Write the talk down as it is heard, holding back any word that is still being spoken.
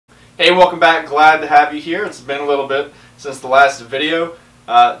Hey, welcome back. Glad to have you here. It's been a little bit since the last video.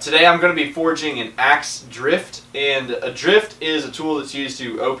 Today I'm going to be forging an axe drift, and a drift is a tool that's used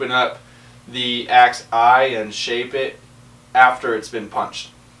to open up the axe eye and shape it after it's been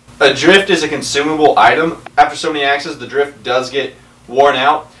punched. A drift is a consumable item. After so many axes, the drift does get worn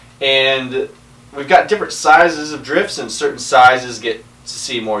out, and we've got different sizes of drifts, and certain sizes get to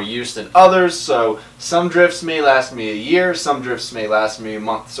see more use than others. So some drifts may last me a year, some drifts may last me a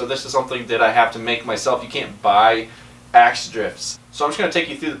month. So this is something that I have to make myself. You can't buy axe drifts. So I'm just going to take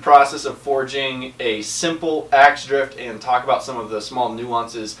you through the process of forging a simple axe drift and talk about some of the small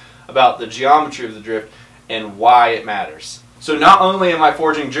nuances about the geometry of the drift and why it matters. So not only am I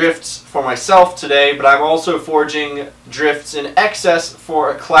forging drifts for myself today, but I'm also forging drifts in excess for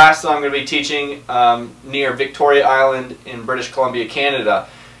a class that I'm going to be teaching near Victoria Island in British Columbia, Canada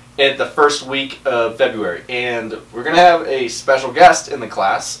at the first week of February. And we're going to have a special guest in the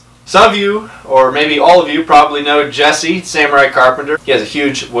class. Some of you, or maybe all of you, probably know Jesse, Samurai Carpenter. He has a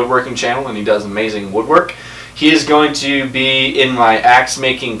huge woodworking channel and he does amazing woodwork. He is going to be in my axe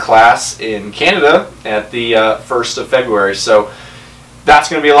making class in Canada at the 1st of February. So that's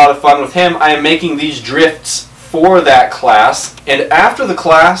going to be a lot of fun with him. I am making these drifts for that class. And after the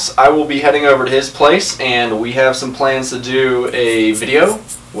class, I will be heading over to his place, and we have some plans to do a video,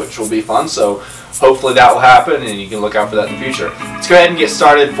 which will be fun. So hopefully that will happen, and you can look out for that in the future. Let's go ahead and get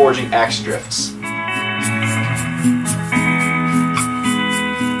started forging axe drifts.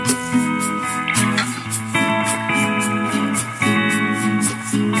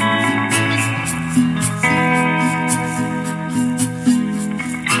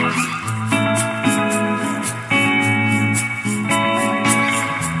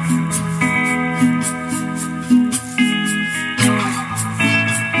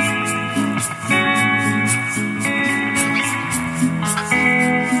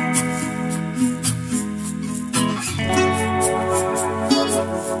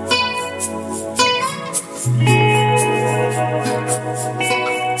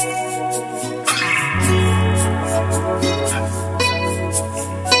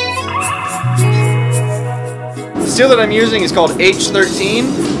 The steel that I'm using is called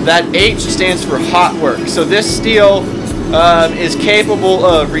H13. That H stands for hot work. So this steel is capable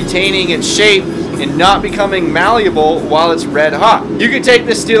of retaining its shape and not becoming malleable while it's red hot. You can take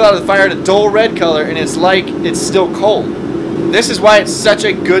this steel out of the fire at a dull red color and it's like it's still cold. This is why it's such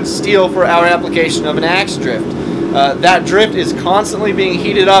a good steel for our application of an axe drift. That drift is constantly being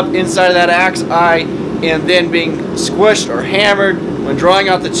heated up inside of that axe eye and then being squished or hammered when drawing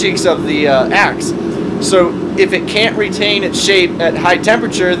out the cheeks of the axe. So if it can't retain its shape at high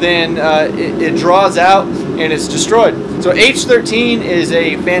temperature, then it draws out and it's destroyed. So H13 is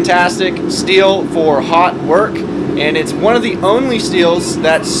a fantastic steel for hot work, and it's one of the only steels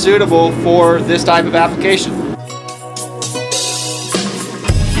that's suitable for this type of application.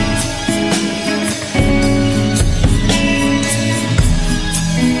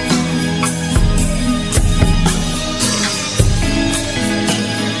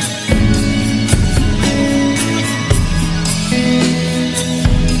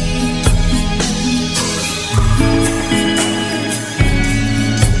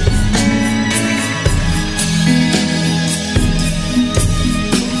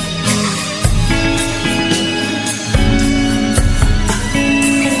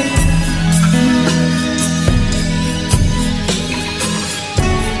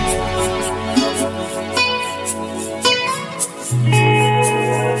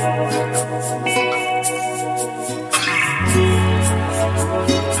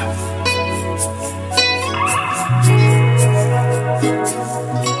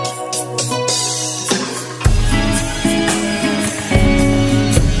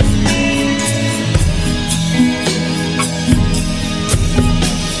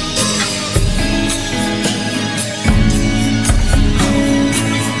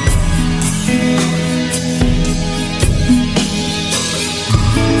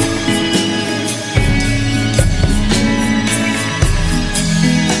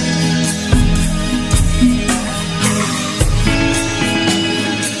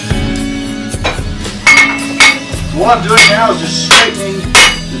 What I'm doing now is just straightening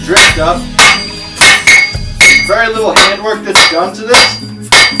the drift up. Very little handwork that's done to this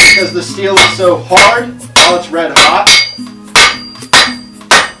because the steel is so hard while it's red hot.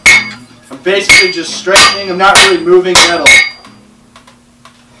 I'm basically just straightening. I'm not really moving metal.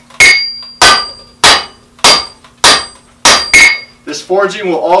 This forging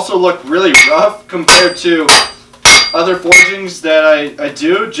will also look really rough compared to other forgings that I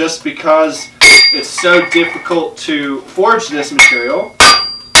do, just because it's so difficult to forge this material.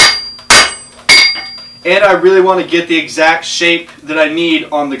 and I really want to get the exact shape that I need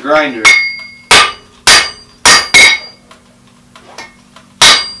on the grinder.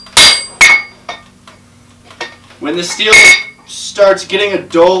 When the steel starts getting a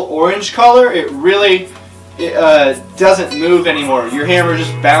dull orange color, it really doesn't move anymore. Your hammer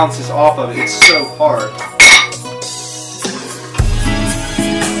just bounces off of it. It's so hard.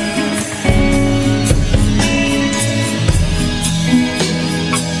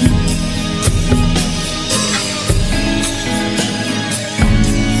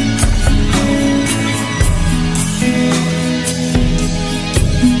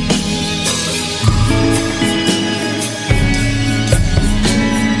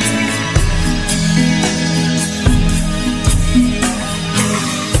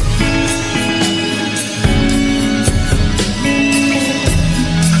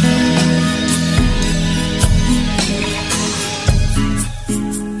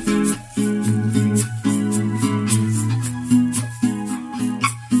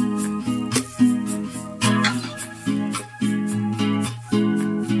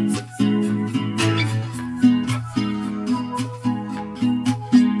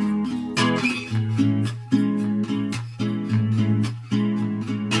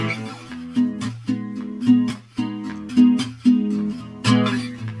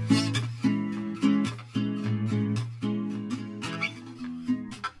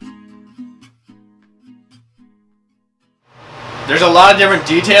 There's a lot of different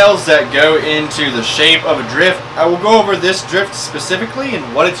details that go into the shape of a drift. I will go over this drift specifically and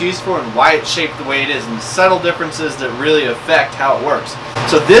what it's used for and why it's shaped the way it is and the subtle differences that really affect how it works.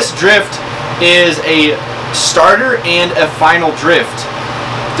 So this drift is a starter and a final drift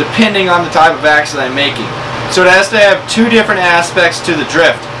depending on the type of axe that I'm making. So it has to have two different aspects to the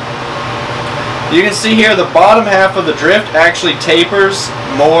drift. You can see here the bottom half of the drift actually tapers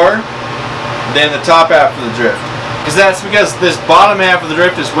more than the top half of the drift. That's because this bottom half of the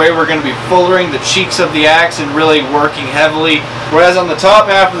drift is where we're going to be fullering the cheeks of the axe and really working heavily. Whereas on the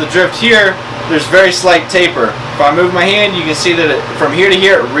top half of the drift here, there's very slight taper. If I move my hand, you can see that from here to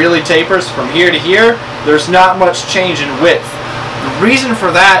here, it really tapers. From here to here, there's not much change in width. The reason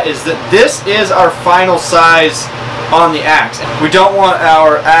for that is that this is our final size on the axe. We don't want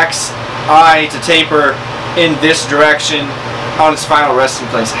our axe eye to taper in this direction on its final resting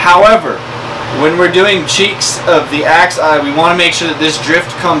place. However, when we're doing cheeks of the axe eye, we want to make sure that this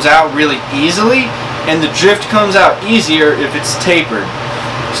drift comes out really easily, and the drift comes out easier if it's tapered.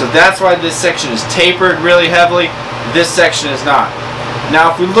 So that's why this section is tapered really heavily, this section is not.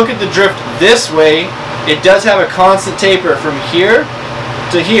 Now if we look at the drift this way, it does have a constant taper from here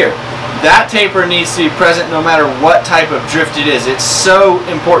to here. That taper needs to be present no matter what type of drift it is. It's so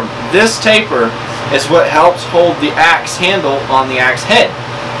important. This taper is what helps hold the axe handle on the axe head,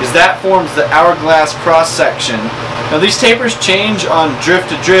 because that forms the hourglass cross section. Now these tapers change on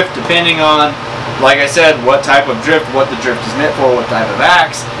drift to drift depending on, like I said, what type of drift, what the drift is meant for, what type of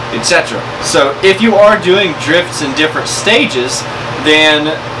axe, etc. So if you are doing drifts in different stages,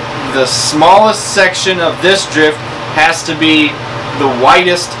 then the smallest section of this drift has to be the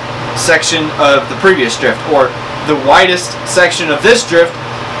widest section of the previous drift, or the widest section of this drift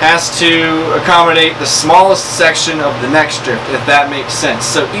has to accommodate the smallest section of the next drift, if that makes sense.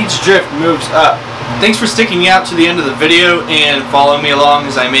 So each drift moves up. Thanks for sticking out to the end of the video and following me along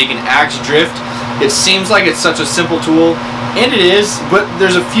as I make an axe drift. It seems like it's such a simple tool, and it is, but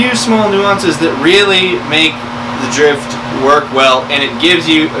there's a few small nuances that really make the drift work well, and it gives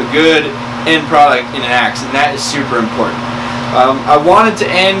you a good end product in an axe, and that is super important. I wanted to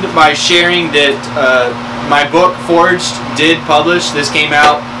end by sharing that my book, Forged, did publish. This came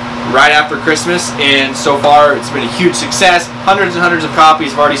out right after Christmas, and so far it's been a huge success. Hundreds and hundreds of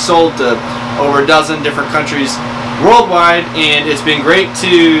copies have already sold to over a dozen different countries worldwide, and it's been great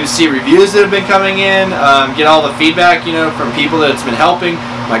to see reviews that have been coming in, get all the feedback, you know, from people that it's been helping.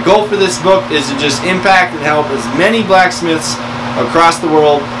 My goal for this book is to just impact and help as many blacksmiths across the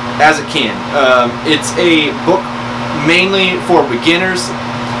world as it can. It's a book mainly for beginners.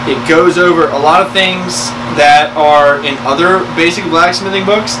 It goes over a lot of things that are in other basic blacksmithing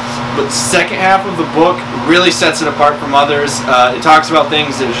books, but the second half of the book really sets it apart from others. It talks about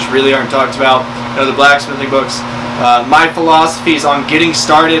things that just really aren't talked about in other blacksmithing books. My philosophy is on getting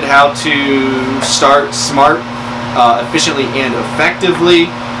started, how to start smart, efficiently and effectively.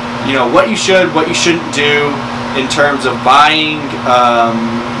 You know, what you should, what you shouldn't do in terms of buying,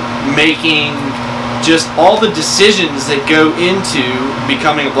 making, just all the decisions that go into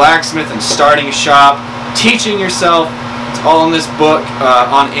becoming a blacksmith and starting a shop, teaching yourself. It's all in this book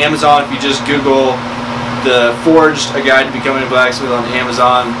on Amazon. If you just Google the Forged, A Guide to Becoming a Blacksmith on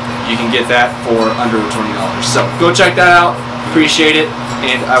Amazon, you can get that for under $20. So go check that out. Appreciate it,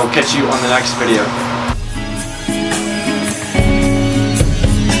 and I will catch you on the next video.